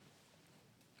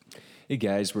Hey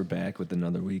guys, we're back with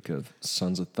another week of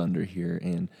Sons of Thunder here,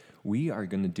 and we are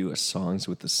going to do a Songs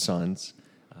with the Sons.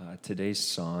 Today's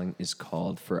song is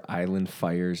called For Island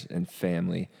Fires and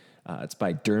Family. It's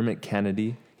by Dermot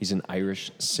Kennedy. He's an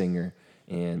Irish singer,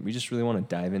 and we just really want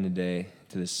to dive in today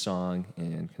to this song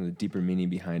and kind of the deeper meaning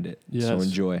behind it. Yes. So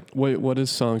enjoy. Wait, what is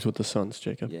Songs with the Sons,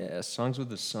 Jacob? Yeah, Songs with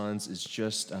the Sons is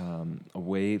just a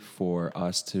way for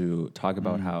us to talk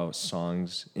about how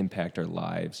songs impact our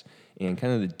lives and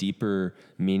kind of the deeper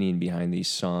meaning behind these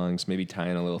songs, maybe tie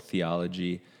in a little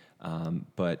theology,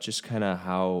 but just kind of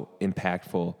how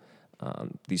impactful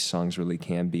these songs really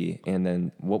can be, and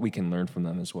then what we can learn from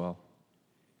them as well.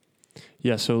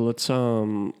 Yeah, so let's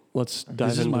dive This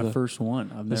is into my first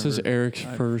one. This is Eric's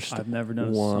first I've never done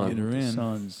a one. song with the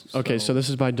Sons. Okay, so this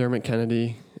is by Dermot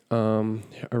Kennedy. I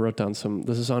wrote down some.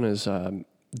 This is on his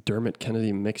Dermot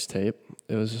Kennedy mixtape.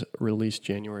 It was released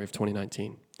January of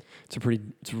 2019.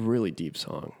 It's a really deep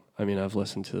song. I mean, I've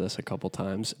listened to this a couple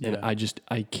times, and I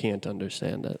can't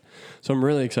understand it. So I'm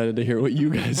really excited to hear what you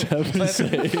guys have to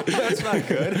say. That's not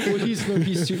good. Well,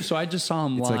 so I just saw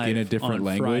him It's live like in a different on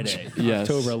language. Friday, Yes.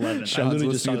 October 11th. I Sean's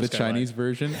literally just saw listening to this the guy Chinese live.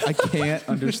 version. I can't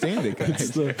understand it,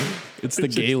 guys. It's the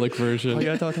Gaelic version.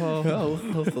 Yeah, okay,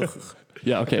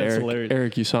 That's Eric. hilarious.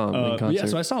 Eric, you saw him in But concert. yeah,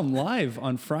 so I saw him live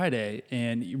on Friday,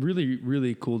 and really,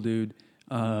 really cool dude.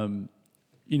 The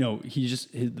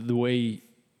way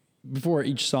before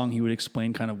each song he would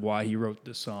explain kind of why he wrote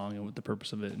this song and what the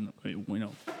purpose of it and it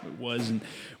was. And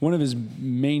one of his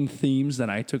main themes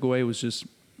that I took away was just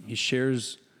he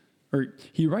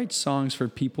writes songs for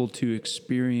people to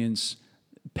experience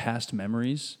past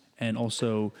memories and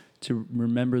also to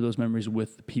remember those memories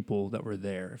with the people that were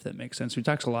there, if that makes sense. So he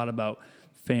talks a lot about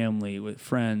family, with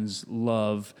friends,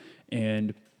 love,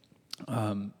 and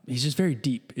he's just very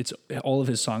deep. It's all of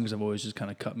his songs have always just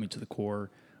kind of cut me to the core,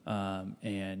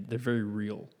 and they're very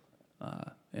real.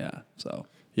 So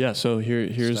here's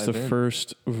the dive in.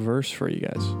 first verse for you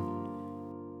guys.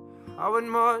 How it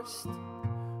must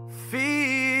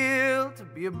feel to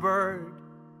be a bird,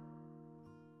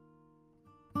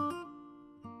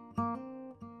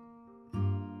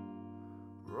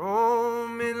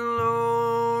 roaming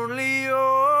lonely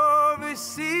over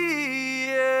sea,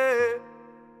 yeah.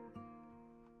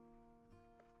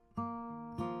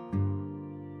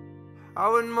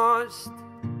 How it must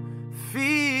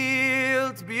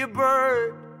feel to be a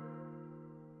bird,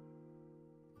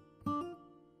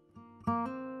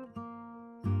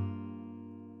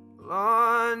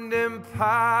 London,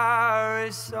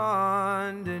 Paris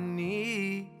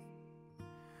underneath,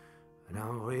 and I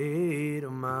wait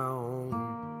on my own.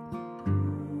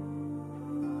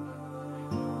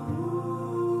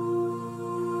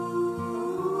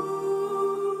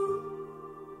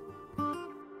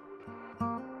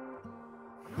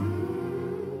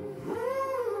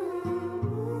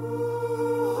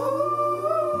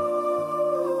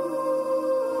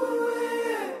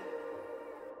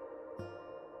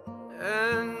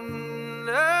 And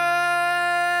I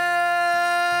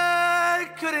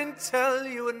couldn't tell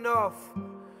you enough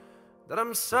that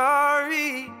I'm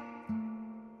sorry.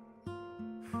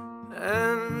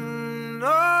 And oh,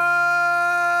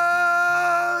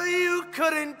 you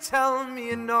couldn't tell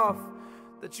me enough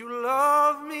that you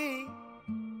love me.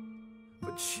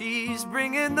 But she's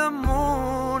bringing the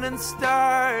moon and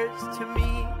stars to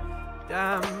me,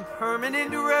 damn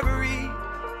permanent reverie.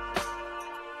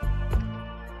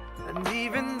 And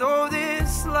even though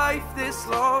this life, this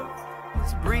love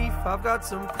is brief, I've got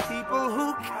some people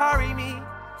who carry me.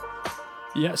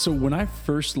 Yeah, so when I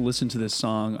first listened to this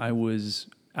song, I was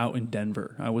out in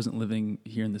Denver. I wasn't living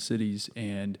here in the cities,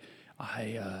 and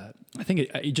I think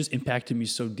it just impacted me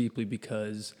so deeply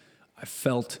because I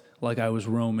felt like I was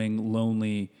roaming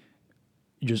lonely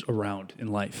just around in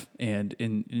life. And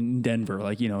in Denver,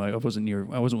 I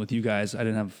wasn't with you guys. I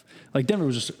didn't have, Denver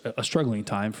was just a struggling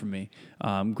time for me.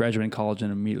 Graduating college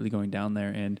and immediately going down there.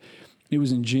 And it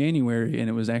was in January, and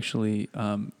it was actually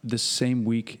the same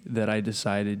week that I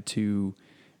decided to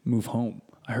move home.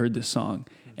 I heard this song,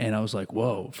 and I was like,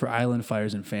 "Whoa!" For Island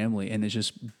Fires and Family, and I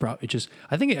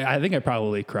think I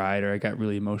probably cried or I got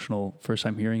really emotional first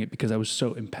time hearing it because I was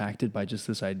so impacted by just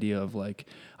this idea of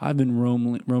I've been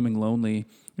roaming lonely.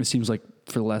 It seems like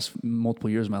for the last multiple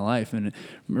years of my life, and it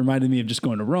reminded me of just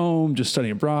going to Rome, just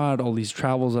studying abroad, all these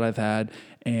travels that I've had,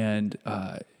 and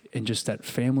just that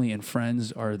family and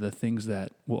friends are the things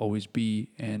that will always be,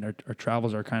 and our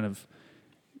travels are kind of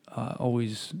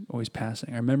always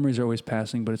passing. Our memories are always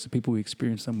passing, but it's the people we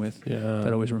experience them with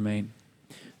that always remain.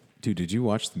 Dude, did you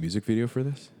watch the music video for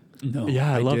this? No.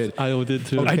 Yeah, I did. did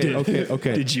too. I did.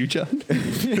 Okay. Did you, John?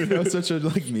 That was such a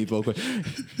like meatball question.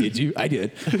 Did you? I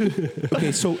did.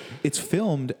 Okay, so it's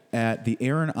filmed at the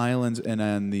Aran Islands and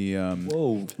on the.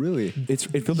 Whoa, really? It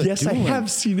filmed at Yes, I Doolin.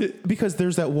 have seen it. Because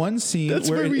there's that one scene That's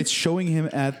where where we- it's showing him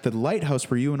at the lighthouse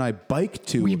where you and I biked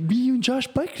to. Me, you, and Josh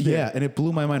biked there. Yeah, and it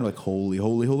blew my mind. Like, holy,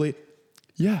 holy, holy.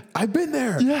 Yeah. I've been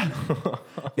there. Yeah.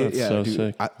 That's so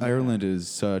sick. Ireland is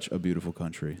such a beautiful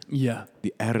country. Yeah.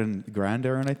 The Aran, Grand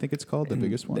Aran, I think it's called, the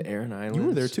biggest one. The Aran Islands. You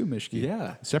were there too, Mishki.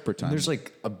 Yeah. Separate times. There's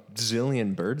like a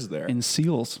zillion birds there. And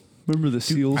seals. Remember the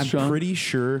seals, I'm Sean? pretty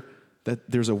sure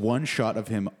that there's a one shot of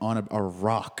him on a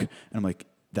rock. And I'm like,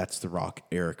 that's the rock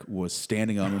Eric was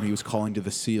standing on when he was calling to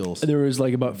the seals. There was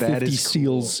like about That 50 is cool.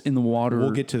 seals in the water. We'll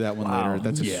get to that one later.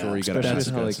 That's a Yeah. story you got to Especially ask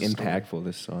with how us. like impactful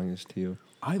this song is to you.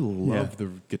 I love the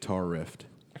guitar riff.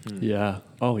 Yeah.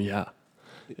 Oh yeah.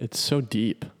 It's so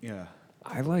deep. Yeah.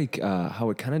 I like how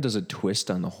it kind of does a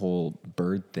twist on the whole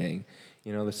bird thing.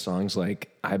 You know, the song's like,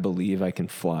 I believe I can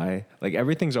fly. Like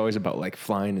everything's always about like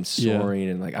flying and soaring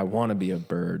and like, I want to be a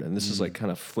bird. And this is like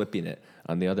kind of flipping it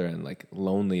on the other end, like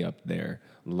lonely up there,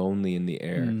 lonely in the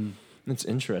air. It's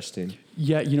interesting.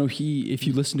 Yeah, you know, if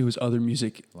you listen to his other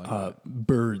music,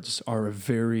 birds are a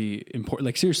very important.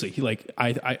 Like seriously,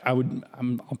 I'll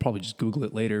probably just Google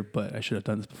it later, but I should have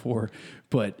done this before.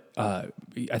 But I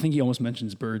think he almost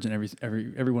mentions birds in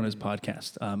every one of his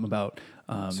podcasts about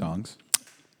Songs.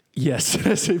 Yes,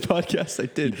 I say podcast. I You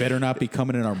did. better not be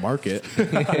coming in our market.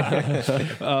 At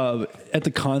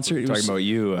the concert, it Talking was, about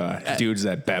you, dudes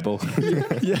that babble.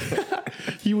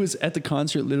 he was at the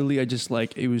concert. Literally, it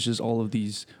was just all of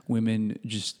these women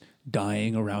just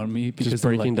dying around me because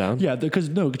they're breaking like, down? Yeah, because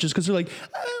they're like, oh my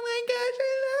gosh, I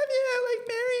love you, like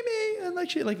marry me, and like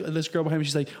she like this girl behind me,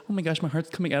 she's like, oh my gosh, my heart's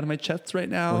coming out of my chest right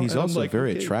now. Well, he's And I'm also like,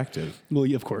 very okay. attractive. Well,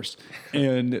 yeah, of course.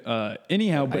 And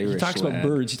anyhow, but he Irish talks about lad.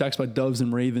 birds. He talks about doves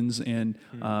and ravens, and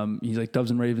he's like,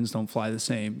 doves and ravens don't fly the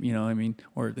same, you know what I mean?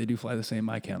 Or they do fly the same.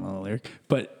 I can't on the lyric.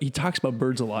 But he talks about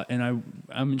birds a lot, and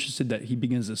I'm interested that he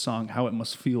begins this song, how it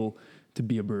must feel to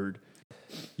be a bird.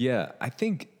 Yeah, I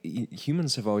think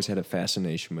humans have always had a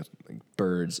fascination with like,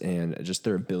 birds and just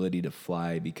their ability to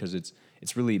fly because it's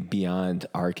really beyond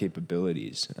our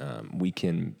capabilities. We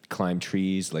can climb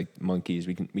trees like monkeys.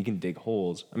 We can dig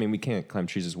holes. I mean, we can't climb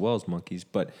trees as well as monkeys,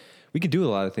 but we can do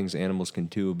a lot of things animals can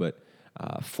do. But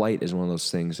flight is one of those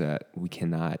things that we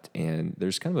cannot. And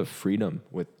there's kind of a freedom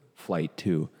with flight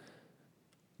too.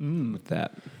 With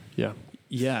that. Yeah.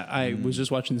 Yeah, I was just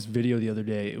watching this video the other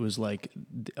day. It was like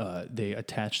they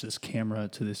attached this camera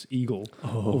to this eagle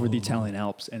over the Italian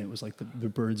Alps, and it was like the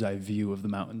bird's eye view of the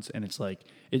mountains. And it's like,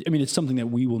 it's something that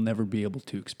we will never be able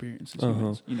to experience as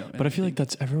humans. You know, But I feel like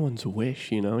that's everyone's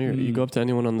wish, you know? You go up to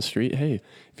anyone on the street, hey,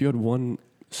 if you had one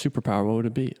superpower, what would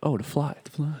it be? Oh, to fly.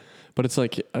 To fly. But it's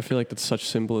like, I feel like that's such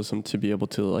symbolism to be able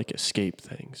to like escape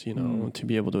things, you know, to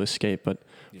be able to escape. But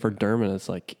for Dermot, it's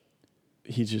like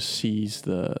he just sees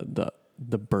the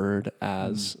bird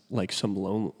as like some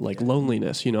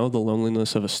loneliness, you know, the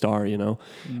loneliness of a star, you know.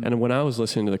 And when I was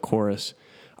listening to the chorus,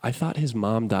 I thought his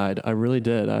mom died. I really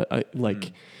did. I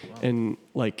like, and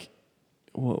like,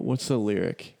 what's the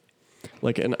lyric?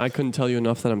 Like, and I couldn't tell you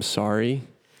enough that I'm sorry.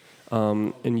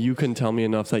 And you couldn't tell me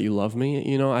enough that you love me.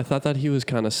 You know, I thought that he was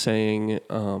kind of saying,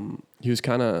 he was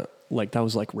kind of like, that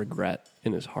was like regret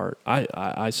in his heart.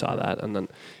 I saw that. And then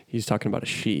he's talking about a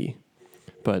she.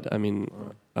 But I mean,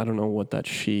 I don't know what that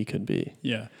she could be.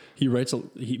 Yeah, he writes.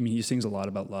 He sings a lot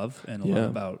about love and a lot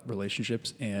about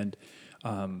relationships, and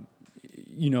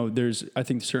you know, I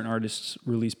think certain artists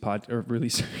release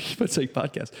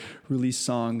podcasts, release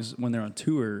songs when they're on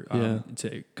tour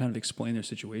to kind of explain their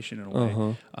situation in a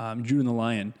way. Jude and the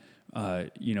Lion,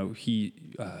 you know, he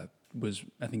was,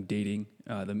 I think, dating.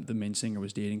 The main singer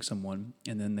was dating someone,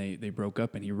 and then they broke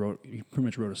up, and he pretty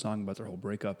much wrote a song about their whole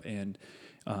breakup. And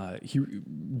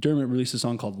Dermot released a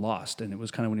song called Lost, and it was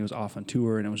kind of when he was off on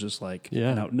tour, and it was just like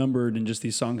outnumbered, and just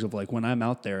these songs of like, when I'm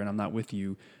out there and I'm not with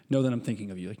you, know that I'm thinking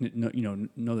of you, like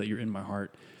know that you're in my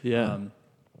heart.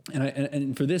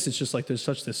 And for this, it's just like there's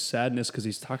such this sadness because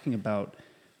he's talking about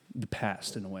the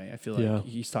past in a way. I feel like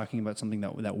he's talking about something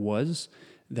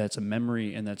that's a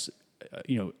memory, and that's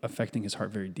affecting his heart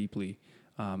very deeply,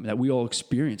 that we all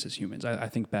experience as humans. I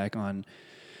think back on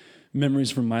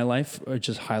memories from my life. It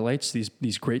just highlights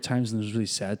these great times and those really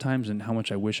sad times, and how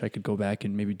much I wish I could go back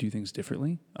and maybe do things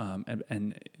differently.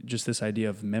 And just this idea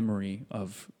of memory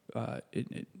of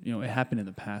it happened in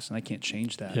the past, and I can't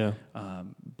change that. Yeah.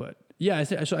 But yeah, I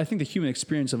think the human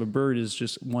experience of a bird is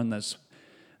just one that's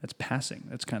passing.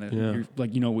 That's kind of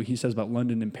like, what he says about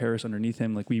London and Paris underneath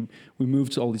him. Like we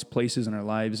moved to all these places in our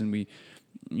lives, and we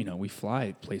we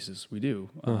fly places. We do.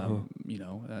 I don't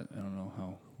know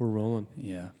how. We're rolling.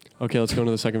 Yeah. Okay, let's go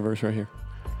into the second verse right here.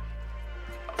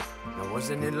 Now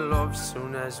wasn't it love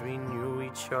soon as we knew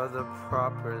each other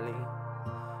properly?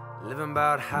 Living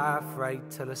about half right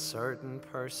till a certain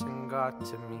person got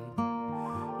to me.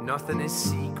 Nothing is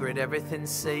secret, everything's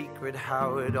sacred,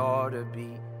 how it ought to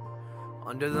be.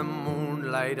 Under the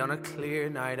moonlight on a clear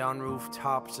night on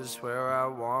rooftops is where I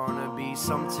wanna be.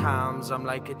 Sometimes I'm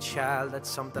like a child, that's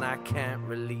something I can't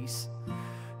release.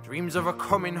 Dreams of a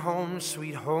coming home,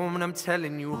 sweet home, and I'm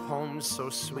telling you home's so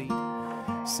sweet.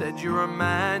 Said you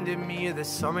reminded me of the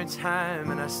summertime,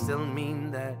 and I still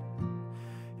mean that.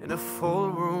 In a full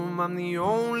room, I'm the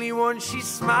only one she's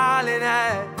smiling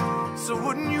at. So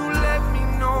wouldn't you let me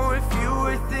know if you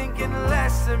were thinking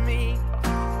less of me?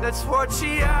 That's what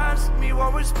she asked me,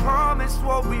 what was promised,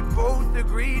 what we both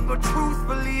agreed. But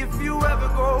truthfully, if you ever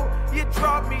go, you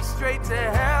drop me straight to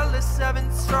hell. The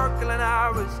seventh circle, and I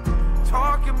was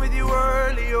talking with you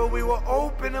earlier. We were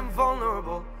open and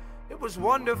vulnerable, it was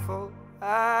wonderful.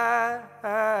 I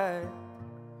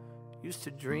used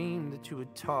to dream that you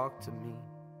would talk to me.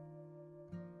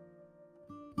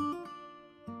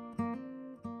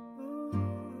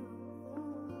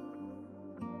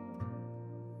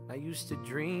 I used to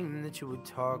dream that you would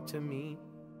talk to me.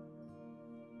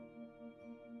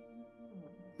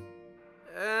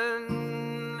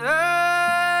 And I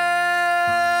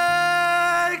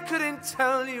couldn't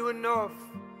tell you enough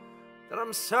that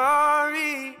I'm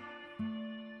sorry.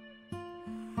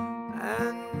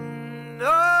 And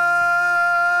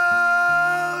oh,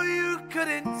 you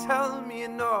couldn't tell me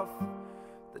enough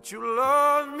that you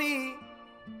love me.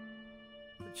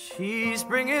 But she's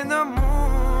bringing the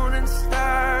moon and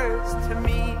stars to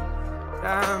me.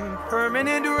 I'm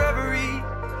permanent reverie.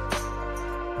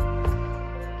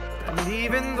 And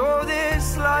even though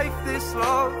this life, this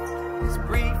love is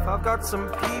brief, I've got some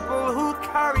people who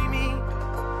carry me.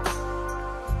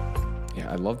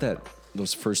 Yeah, I love that.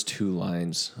 Those first two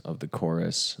lines of the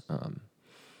chorus.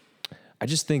 I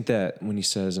just think that when he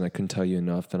says, and I couldn't tell you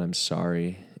enough that I'm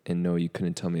sorry, and no, you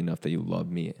couldn't tell me enough that you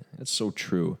love me. It's so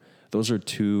true. Those are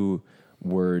two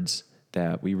words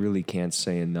that we really can't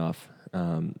say enough.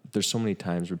 There's so many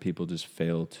times where people just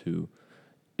fail to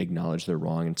acknowledge they're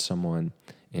wrong in someone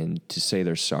and to say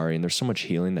they're sorry. And there's so much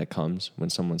healing that comes when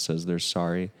someone says they're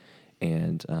sorry.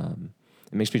 And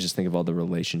it makes me just think of all the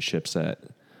relationships that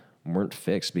weren't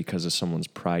fixed because of someone's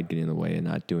pride getting in the way and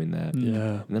not doing that.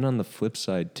 Yeah. And then on the flip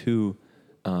side too,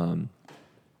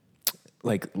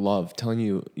 like love, telling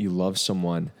you love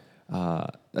someone,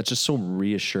 that's just so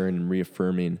reassuring and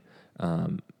reaffirming.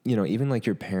 Even like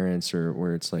your parents, or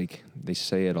where it's like they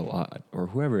say it a lot, or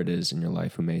whoever it is in your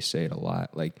life who may say it a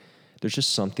lot. Like there's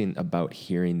just something about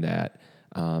hearing that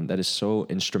that is so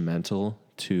instrumental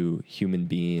to human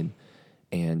being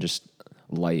and just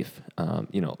life.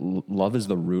 Love is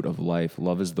the root of life.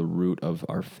 Love is the root of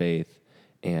our faith,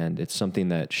 and it's something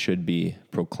that should be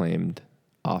proclaimed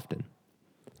often.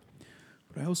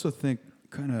 But I also think,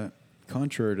 kind of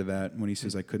contrary to that, when he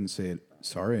says, I couldn't say it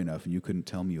sorry enough and you couldn't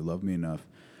tell me you love me enough,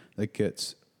 that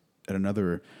gets at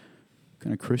another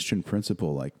kind of Christian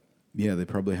principle. Like, yeah, they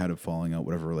probably had a falling out,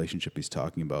 whatever relationship he's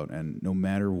talking about, and no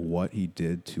matter what he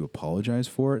did to apologize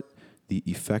for it, the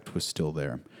effect was still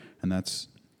there. And that's,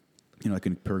 like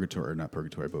in purgatory, or not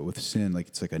purgatory, but with sin, like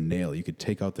it's like a nail. You could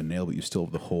take out the nail, but you still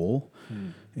have the hole.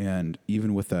 And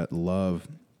even with that love,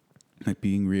 like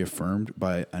being reaffirmed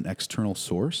by an external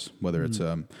source, whether it's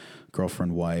a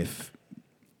girlfriend, wife,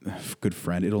 good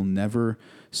friend, it'll never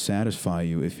satisfy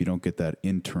you if you don't get that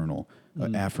internal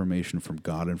affirmation from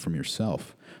God and from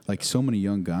yourself. Like so many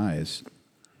young guys,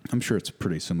 I'm sure it's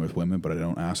pretty similar with women, but I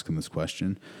don't ask them this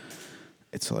question.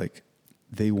 It's like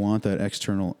they want that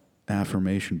external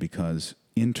affirmation because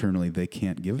internally they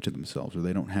can't give it to themselves, or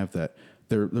they don't have that.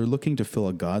 They're looking to fill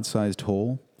a God-sized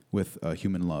hole with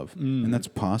human love, and that's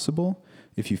possible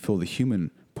if you fill the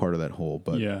human part of that hole.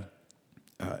 But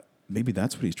maybe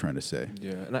that's what he's trying to say.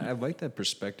 Yeah, and I like that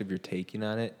perspective you're taking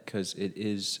on it, because it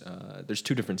is, there's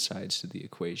two different sides to the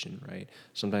equation, right?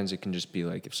 Sometimes it can just be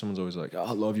like, if someone's always like, oh,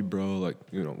 I love you, bro, like,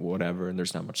 whatever, and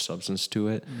there's not much substance to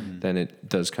it, then it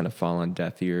does kind of fall on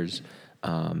deaf ears.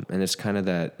 And it's kind of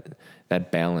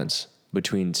that balance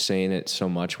between saying it so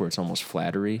much where it's almost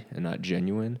flattery and not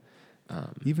genuine.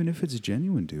 Even if it's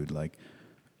genuine, dude, like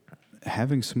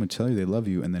having someone tell you they love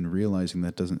you and then realizing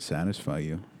that doesn't satisfy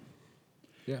you.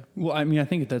 Yeah. Well, I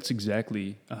think that's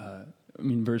exactly,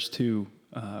 verse 2,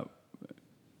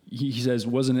 he says,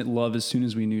 wasn't it love as soon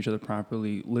as we knew each other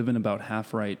properly, living about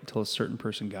half right till a certain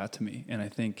person got to me? And I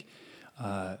think,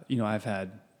 I've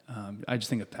had I just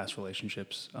think of past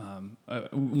relationships.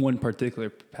 One particular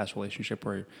past relationship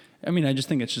where, I just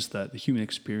think it's just the human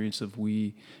experience of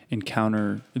we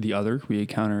encounter the other, we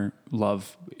encounter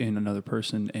love in another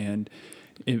person, and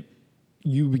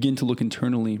you begin to look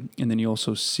internally, and then you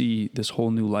also see this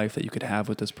whole new life that you could have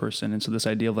with this person. And so this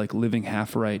idea of like living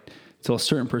half right till a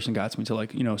certain person got to me, to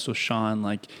like, so Sean,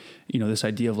 like, this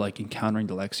idea of like encountering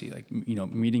Delexi, like,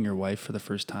 meeting your wife for the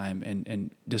first time and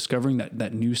discovering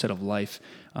that new set of life,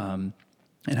 and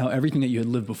how everything that you had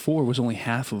lived before was only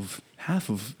half of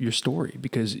your story,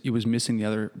 because it was missing the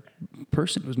other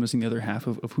person. It was missing the other half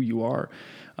of who you are.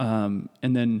 And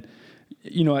then,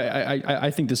 I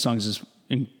think this song is just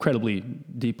incredibly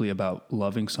deeply about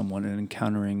loving someone and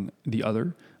encountering the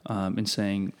other, and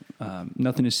saying,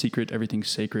 nothing is secret, everything's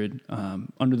sacred,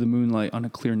 under the moonlight, on a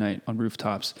clear night, on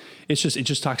rooftops. It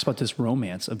just talks about this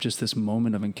romance of just this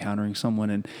moment of encountering someone.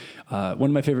 And one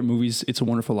of my favorite movies, It's a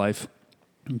Wonderful Life.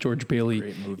 George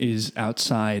Bailey is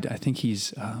outside. I think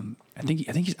he's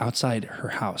outside her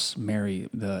house, Mary,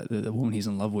 the woman he's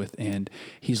in love with, and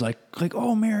he's like,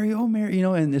 oh Mary,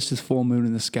 and it's this full moon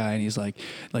in the sky, and he's like,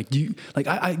 do you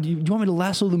want me to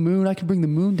lasso the moon? I can bring the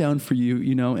moon down for you,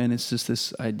 and it's just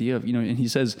this idea of, and he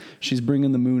says, she's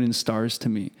bringing the moon and stars to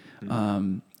me,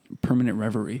 permanent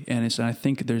reverie, and I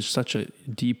think there's such a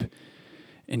deep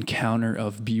encounter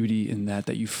of beauty in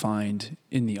that you find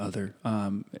in the other,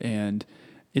 and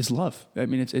is love.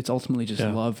 It's ultimately just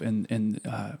love, and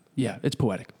it's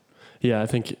poetic. Yeah, I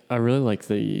think I really like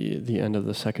the end of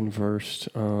the second verse.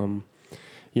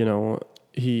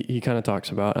 He kind of talks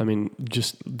about,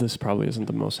 just this probably isn't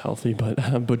the most healthy,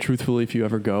 but truthfully, if you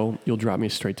ever go, you'll drop me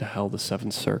straight to hell, the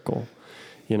seventh circle,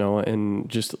 and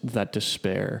just that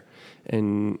despair.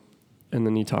 And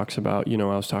then he talks about, I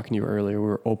was talking to you earlier, we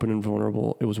were open and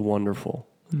vulnerable. It was wonderful.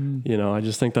 I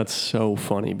just think that's so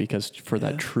funny, because for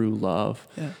that true love,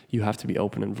 you have to be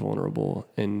open and vulnerable.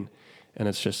 And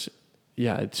it's just,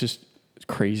 it's just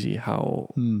crazy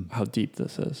how deep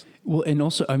this is. Well, and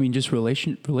also, just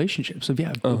relationships. So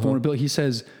vulnerability. He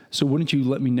says, so wouldn't you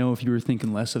let me know if you were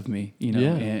thinking less of me?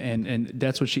 And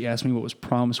that's what she asked me, what was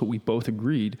promised, what we both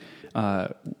agreed.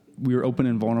 We were open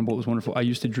and vulnerable. It was wonderful. I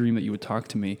used to dream that you would talk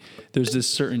to me. There's this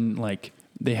certain,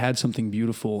 they had something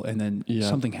beautiful, and then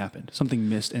something happened, something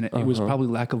missed, and it was probably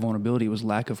lack of vulnerability. It was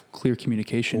lack of clear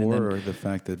communication, or the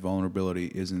fact that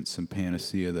vulnerability isn't some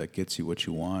panacea that gets you what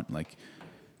you want.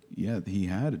 He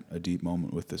had a deep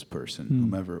moment with this person,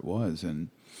 whomever it was, and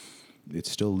it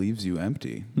still leaves you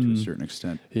empty to a certain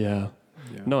extent. Yeah.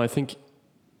 No, I think,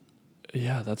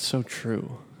 that's so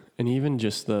true. And even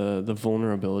just the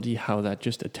vulnerability, how that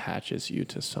just attaches you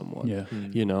to someone. Yeah.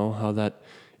 How that.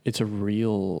 It's a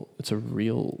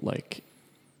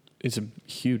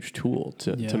huge tool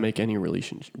to make any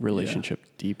relationship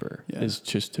deeper, is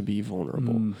just to be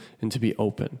vulnerable and to be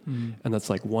open. And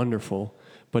that's wonderful.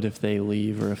 But if they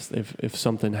leave, or if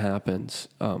something happens,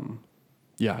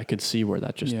 I could see where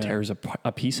that just tears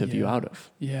a piece of you out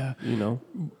of. Yeah.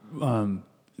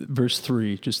 Verse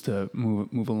 3, just to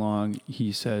move along,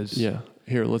 he says,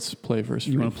 here, let's play verse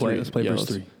 3. You want to play? Let's play verse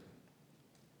 3.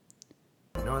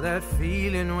 Know that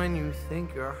feeling when you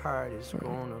think your heart is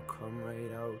gonna come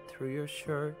right out through your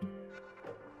shirt?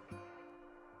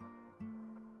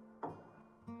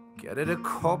 Get it a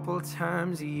couple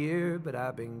times a year, but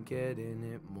I've been getting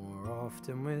it more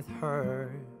often with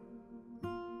her.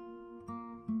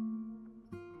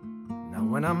 Now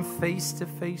when I'm face to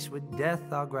face with death,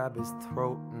 I'll grab his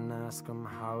throat and ask him,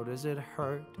 how does it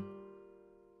hurt?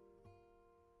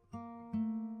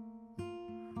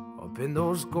 Up in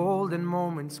those golden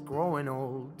moments, growing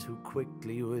old too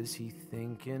quickly, was he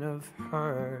thinking of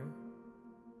her?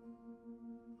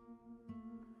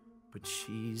 But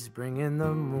she's bringing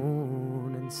the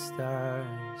moon and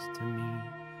stars to me,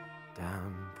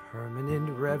 down permanent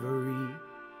reverie.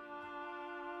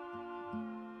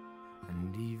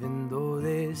 And even though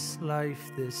this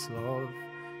life, this love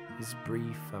is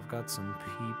brief, I've got some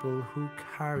people who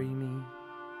carry me.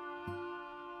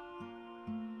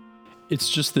 It's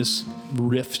just this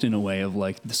rift in a way of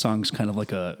the song's kind of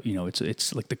like a,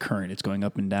 it's like the current, it's going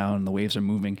up and down and the waves are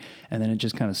moving, and then it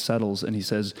just kind of settles. And he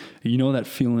says, that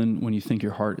feeling when you think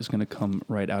your heart is going to come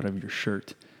right out of your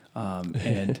shirt.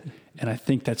 And I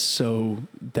think that's a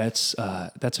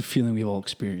feeling we've all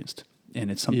experienced. And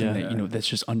it's something that, that's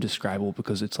just undescribable,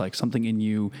 because it's like something in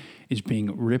you is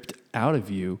being ripped out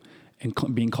of you and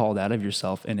being called out of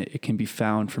yourself. And it can be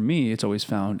found, for me, it's always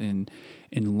found in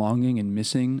longing and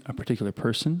missing a particular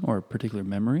person or a particular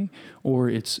memory, or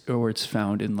it's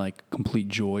found in complete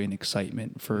joy and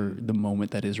excitement for the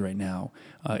moment that is right now.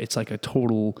 It's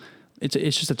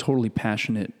just a totally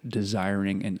passionate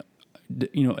desiring and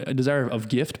a desire of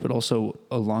gift, but also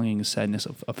a longing, sadness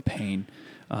of pain.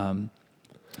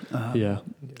 Yeah.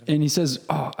 And he says,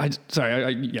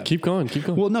 Keep going.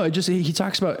 Well, no, he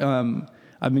talks about,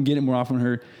 I've been getting it more often with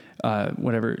her,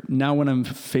 whatever. Now when I'm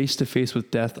face to face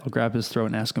with death, I'll grab his throat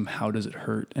and ask him, how does it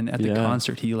hurt? And at the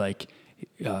concert, he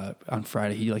on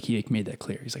Friday, he made that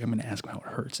clear. He's like, I'm going to ask him how it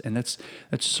hurts. And that's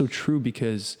so true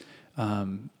because,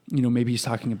 maybe he's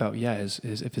talking about,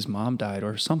 if his mom died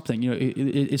or something,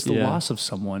 it's the loss of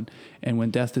someone. And when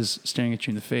death is staring at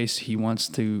you in the face, he wants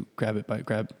to grab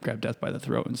death by the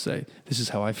throat and say, this is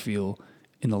how I feel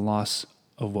in the loss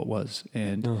of what was.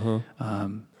 And,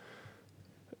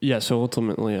 so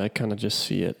ultimately I kind of just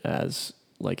see it as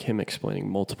like him explaining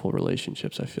multiple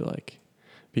relationships, I feel like,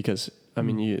 because I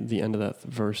mean, the end of that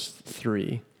verse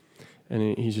 3,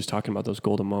 and he's just talking about those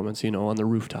golden moments, on the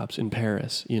rooftops in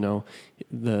Paris,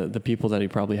 the people that he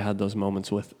probably had those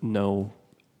moments with know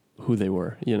who they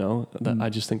were, that I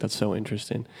just think that's so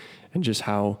interesting. And just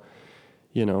how,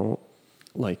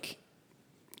 like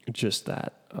just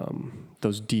that,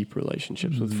 those deep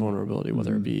relationships with vulnerability,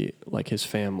 whether it be like his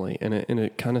family, and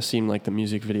it kind of seemed like the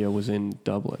music video was in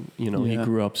Dublin, he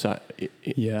grew up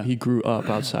he grew up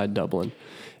outside Dublin.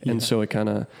 And so it kind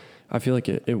of, I feel like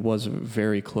it was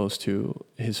very close to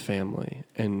his family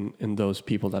and those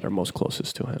people that are most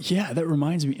closest to him. Yeah, that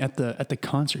reminds me, at the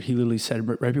concert, he literally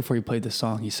said, right before he played the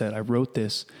song, he said, I wrote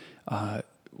this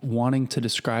wanting to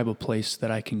describe a place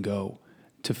that I can go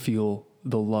to feel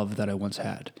the love that I once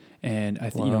had. And I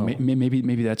think,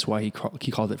 maybe that's why he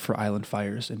called it For Island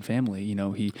Fires and Family.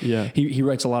 He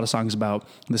writes a lot of songs about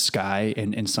the sky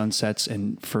and sunsets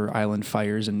and for island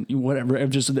fires and whatever,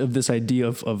 just of this idea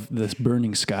of this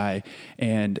burning sky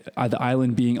and the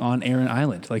island being on Aran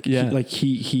Island.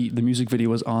 The music video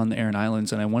was on the Aran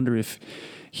Islands. And I wonder if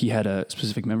he had a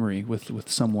specific memory with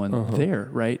someone there.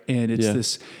 Right. And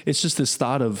it's just this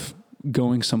thought of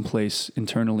going someplace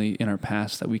internally in our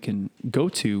past that we can go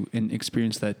to and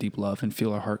experience that deep love and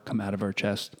feel our heart come out of our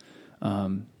chest.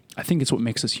 I think it's what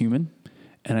makes us human.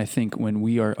 And I think when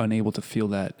we are unable to feel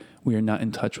that, we are not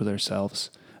in touch with ourselves.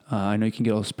 I know you can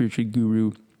get all spiritual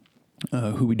guru,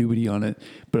 hooby-dooby on it,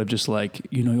 but I'm just like,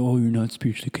 you're not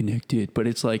spiritually connected. But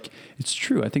it's like, it's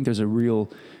true. I think there's a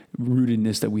real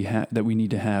rootedness that we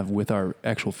need to have with our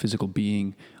actual physical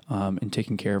being, and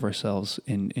taking care of ourselves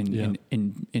in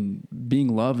being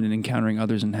loved and encountering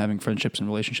others and having friendships and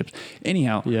relationships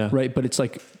anyhow. Right. But it's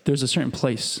like, there's a certain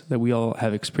place that we all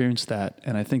have experienced that.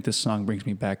 And I think this song brings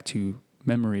me back to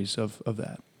memories of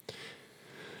that.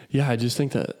 Yeah. I just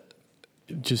think that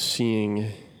just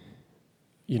seeing,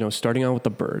 starting out with the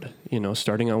bird,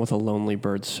 starting out with a lonely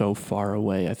bird so far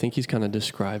away, I think he's kind of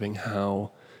describing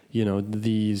how,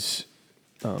 these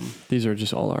are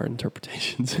just all our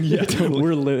interpretations. Yeah,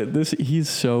 totally. He's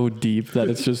so deep that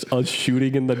it's just us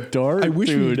shooting in the dark. I wish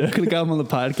we could have got him on the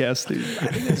podcast, dude. I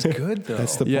think that's good though.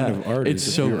 That's the point of art. It's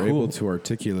is so if you're cool. able to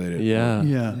articulate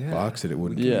it. Box it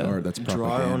wouldn't be art. That's propaganda.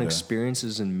 Draw our own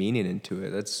experiences and meaning into it.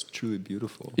 That's truly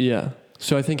beautiful. Yeah.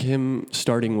 So I think him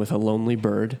starting with a lonely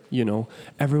bird,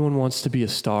 everyone wants to be a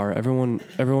star. Everyone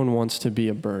wants to be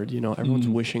a bird. Everyone's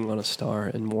wishing on a star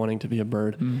and wanting to be a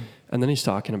bird. And then he's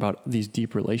talking about these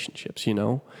deep relationships,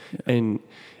 and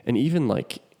even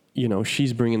like,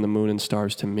 she's bringing the moon and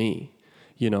stars to me.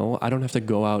 I don't have to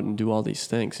go out and do all these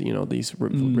things. These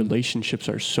relationships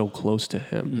are so close to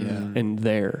him and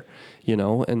there,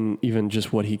 and even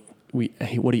just what he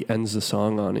ends the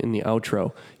song on in the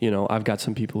outro, I've got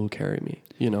some people who carry me,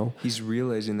 He's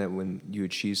realizing that when you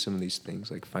achieve some of these things,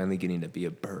 like finally getting to be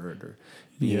a bird or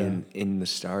being in the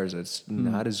stars, that's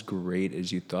not as great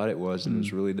as you thought it was. And it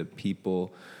was really the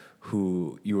people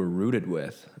who you were rooted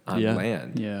with on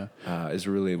land is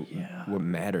really what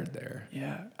mattered there.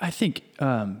 Yeah. I think,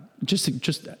 just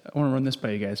I want to run this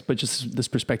by you guys, but just this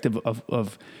perspective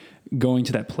of going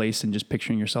to that place and just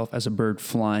picturing yourself as a bird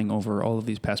flying over all of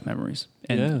these past memories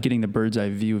and getting the bird's eye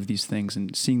view of these things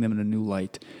and seeing them in a new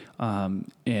light.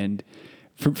 And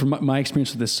from my experience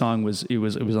with this song was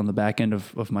on the back end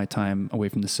of my time away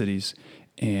from the cities.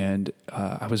 And,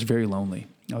 I was very lonely.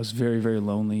 I was very, very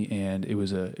lonely. And it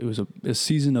was a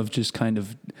season of just kind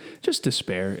of just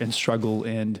despair and struggle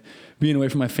and being away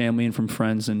from my family and from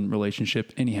friends and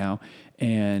relationship anyhow.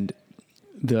 And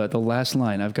the last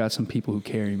line, I've got some people who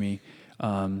carry me.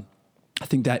 I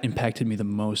think that impacted me the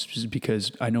most just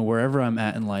because I know wherever I'm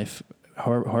at in life,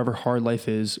 however hard life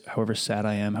is, however sad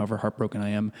I am, however heartbroken I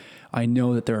am, I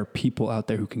know that there are people out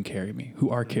there who can carry me, who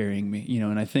are carrying me,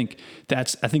 and I think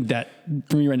that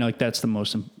for me right now, like that's the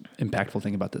most impactful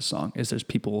thing about this song is there's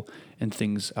people and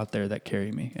things out there that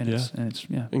carry me and it's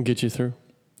and get you through.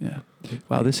 Yeah.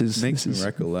 Wow, this is makes this me is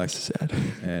recollect, sad.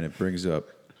 and it brings up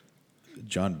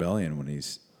John Bellion when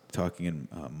he's talking in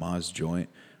Ma's joint,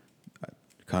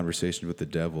 conversation with the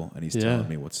devil, and he's telling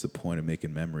me, what's the point of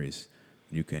making memories?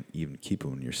 You can't even keep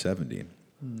them when you're 70.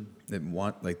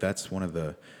 That's one of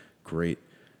the great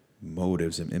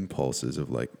motives and impulses of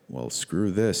like, well,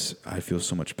 screw this. I feel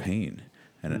so much pain,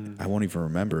 and I won't even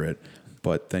remember it.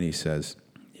 But then he says,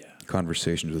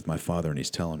 conversations with my father, and he's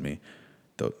telling me,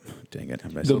 dang it,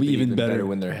 They'll be even better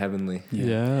when they're heavenly.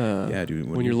 Yeah, dude.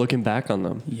 When you're looking back on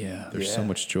them. Yeah. There's so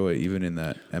much joy, even in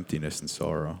that emptiness and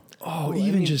sorrow. Oh,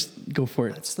 just go for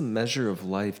it. That's the measure of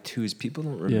life too. Is people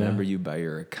don't remember you by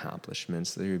your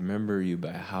accomplishments; they remember you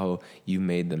by how you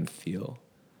made them feel.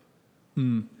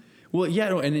 Well, yeah,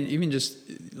 no, and even just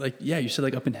like, you said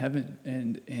like up in heaven,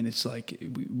 and it's like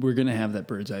we're gonna have that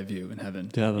bird's eye view in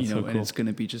heaven. Yeah, that's so and cool. it's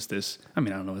gonna be just this. I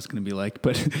mean, I don't know what it's gonna be like,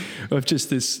 but of just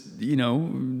this,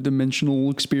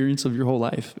 dimensional experience of your whole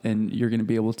life, and you're gonna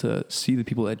be able to see the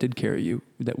people that did carry you,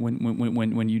 that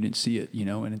when you didn't see it,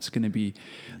 and it's gonna be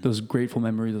those grateful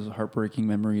memories, those heartbreaking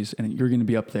memories, and you're gonna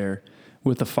be up there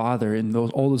with the Father, and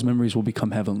all those memories will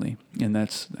become heavenly, and I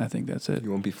think that's it.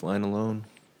 You won't be flying alone.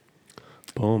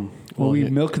 Boom. Well, we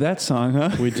milked that song, huh?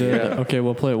 We did. Okay,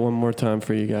 we'll play it one more time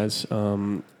for you guys.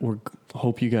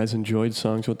 Hope you guys enjoyed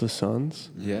Songs with the Suns.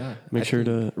 Yeah. Make sure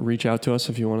to reach out to us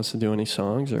if you want us to do any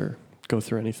songs or go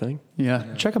through anything. Yeah.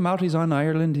 Check him out. He's on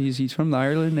Ireland. He's from the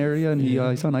Ireland area, and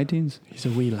he's on iTunes. He's a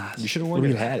wee lass. You should have worn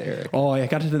your hat, Eric. Oh, I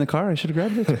got it in the car. I should have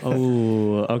grabbed it.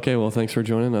 Oh, okay. Well, thanks for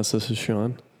joining us. This is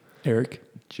Sean. Eric.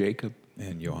 Jacob.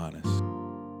 And Johannes.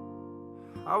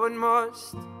 How it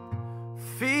must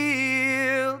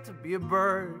feel to be a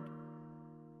bird,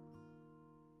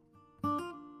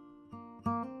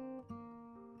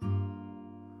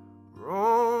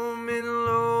 roaming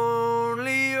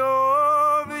lonely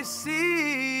over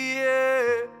sea,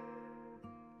 yeah.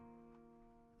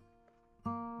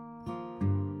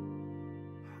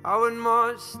 How it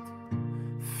must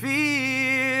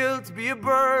feel to be a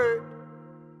bird,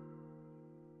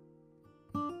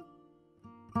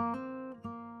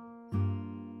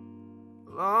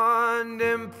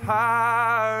 London,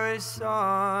 Paris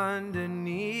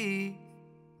underneath,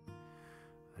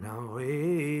 and I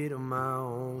wait on my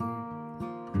own.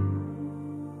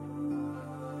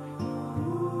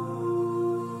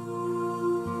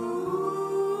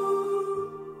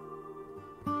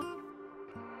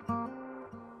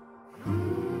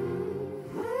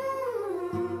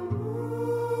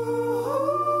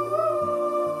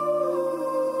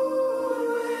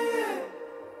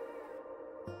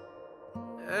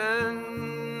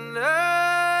 And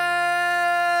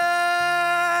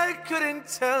I couldn't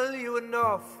tell you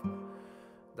enough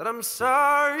that I'm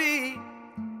sorry.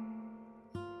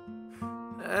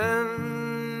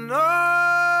 And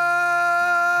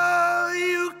oh,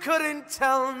 you couldn't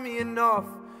tell me enough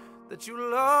that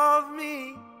you love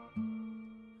me.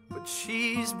 But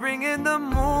she's bringing the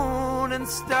moon and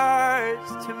stars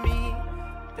to me,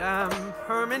 damn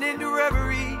permanent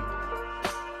reverie.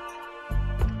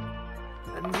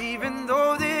 And even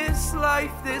though this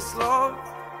life, this love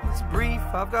is brief,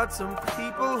 I've got some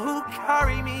people who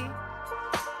carry me.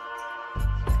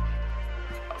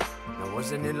 Now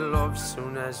wasn't it love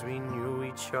soon as we knew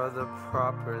each other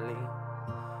properly?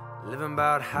 Living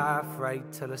about half right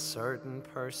till a certain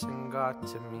person got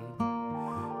to me.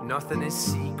 Nothing is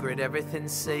secret,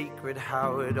 everything's sacred,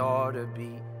 how it ought to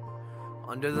be.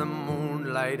 Under the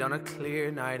moonlight, on a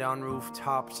clear night, on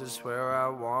rooftops is where I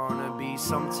wanna be.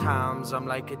 Sometimes I'm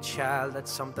like a child,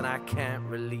 that's something I can't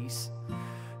release.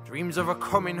 Dreams of a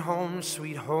coming home,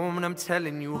 sweet home, and I'm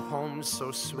telling you, home's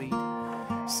so sweet.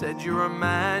 Said you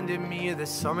reminded me of the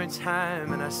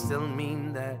summertime, and I still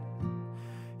mean that.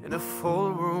 In a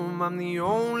full room, I'm the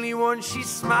only one she's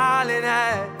smiling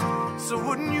at. So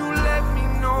wouldn't you let me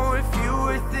know if you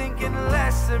were thinking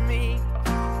less of me?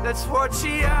 That's what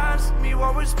she asked me,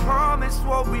 what was promised,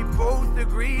 what we both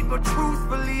agreed. But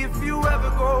truthfully, if you ever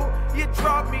go, you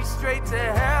drop me straight to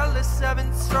hell. The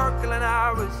seventh circle, and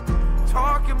I was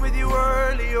talking with you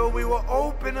earlier. We were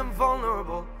open and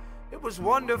vulnerable, it was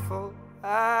wonderful.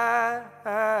 I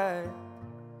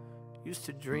used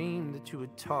to dream that you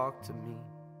would talk to me.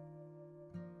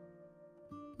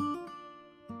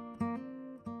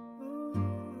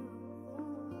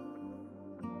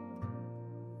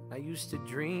 I used to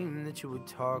dream that you would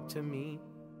talk to me.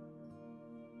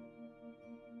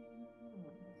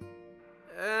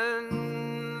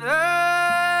 And I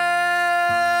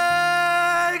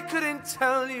couldn't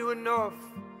tell you enough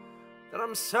that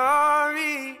I'm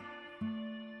sorry.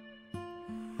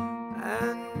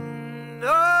 And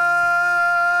oh,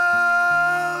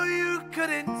 you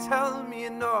couldn't tell me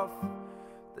enough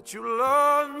that you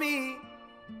love me.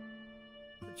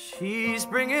 But she's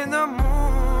bringing the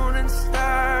moon and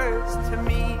stars to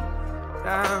me.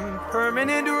 I'm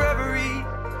permanent reverie.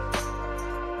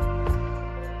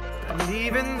 And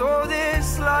even though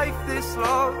this life, this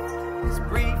love is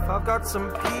brief, I've got some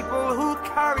people who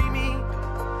carry me.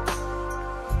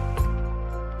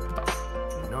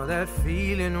 You know that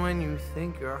feeling when you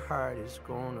think your heart is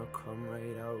gonna come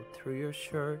right out through your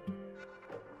shirt?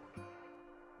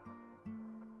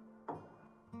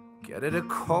 Get it a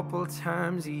couple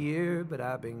times a year, but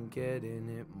I've been getting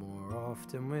it more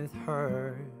often with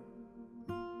her.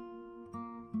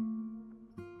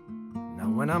 Now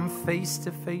when I'm face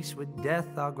to face with death,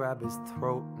 I'll grab his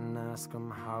throat and ask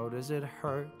him, how does it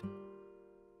hurt?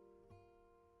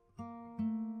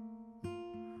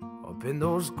 Up in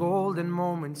those golden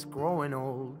moments, growing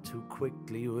old too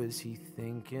quickly, was he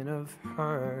thinking of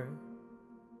her?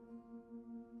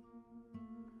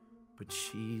 But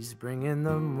she's bringing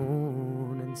the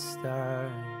moon and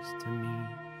stars to me.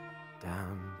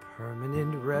 Damn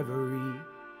permanent reverie.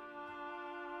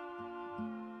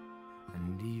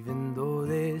 And even though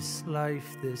this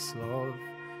life, this love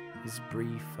is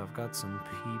brief, I've got some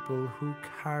people who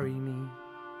carry me.